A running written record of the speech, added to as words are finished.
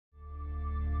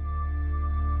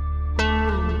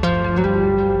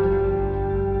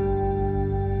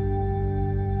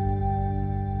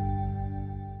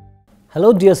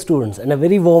Hello dear students, and a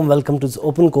very warm welcome to this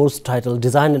open course titled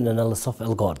Design and Analysis of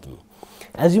Algorithm.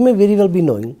 As you may very well be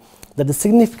knowing that the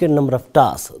significant number of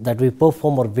tasks that we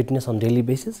perform or witness on daily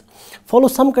basis follow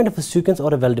some kind of a sequence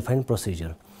or a well-defined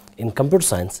procedure. In computer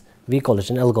science, we call it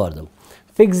an algorithm.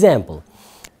 For example,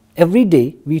 every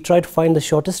day we try to find the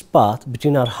shortest path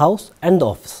between our house and the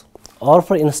office. Or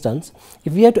for instance,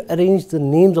 if we have to arrange the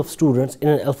names of students in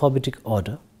an alphabetic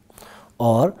order,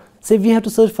 or say we have to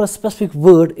search for a specific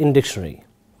word in dictionary.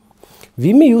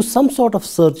 We may use some sort of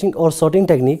searching or sorting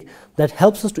technique that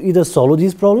helps us to either solve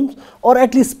these problems or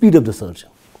at least speed up the search.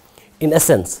 In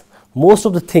essence, most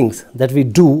of the things that we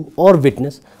do or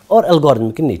witness are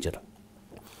algorithmic in nature.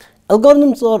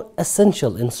 Algorithms are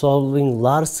essential in solving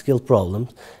large-scale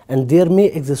problems, and there may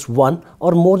exist one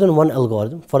or more than one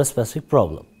algorithm for a specific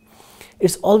problem.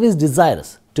 It's always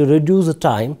desirous to reduce the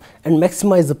time and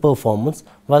maximize the performance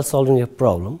while solving a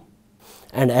problem.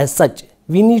 And as such,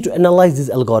 we need to analyze these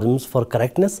algorithms for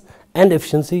correctness and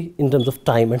efficiency in terms of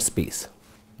time and space.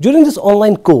 During this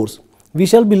online course, we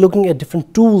shall be looking at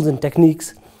different tools and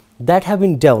techniques that have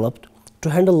been developed to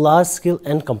handle large-scale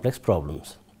and complex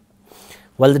problems.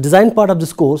 While the design part of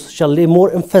this course shall lay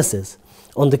more emphasis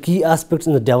on the key aspects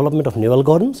in the development of new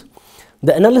algorithms,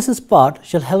 the analysis part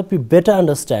shall help you better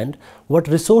understand what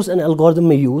resource an algorithm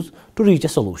may use to reach a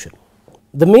solution.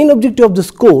 The main objective of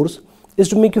this course is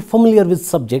to make you familiar with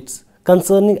subjects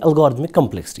concerning algorithmic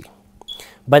complexity.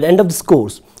 By the end of this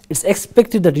course, it's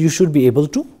expected that you should be able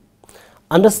to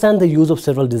understand the use of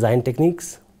several design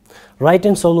techniques, write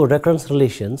and solve recurrence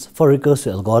relations for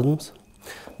recursive algorithms,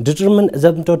 determine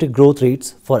asymptotic growth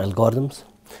rates for algorithms,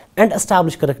 and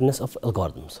establish correctness of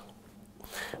algorithms.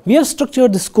 We have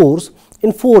structured this course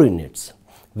in 4 units,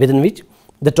 within which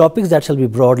the topics that shall be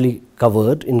broadly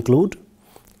covered include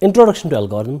Introduction to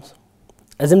Algorithms,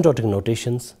 Asymptotic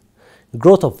Notations,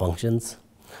 Growth of Functions,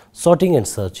 Sorting and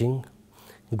Searching,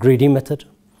 Greedy Method,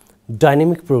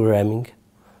 Dynamic Programming,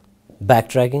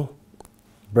 Backtracking,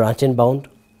 Branch and Bound,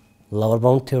 Lower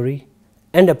Bound Theory,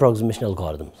 and Approximation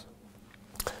Algorithms.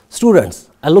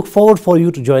 Students, I look forward for you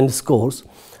to join this course,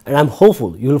 and I'm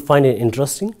hopeful you will find it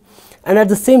interesting, and at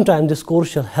the same time this course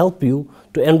shall help you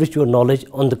to enrich your knowledge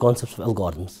on the concepts of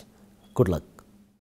algorithms. Good luck.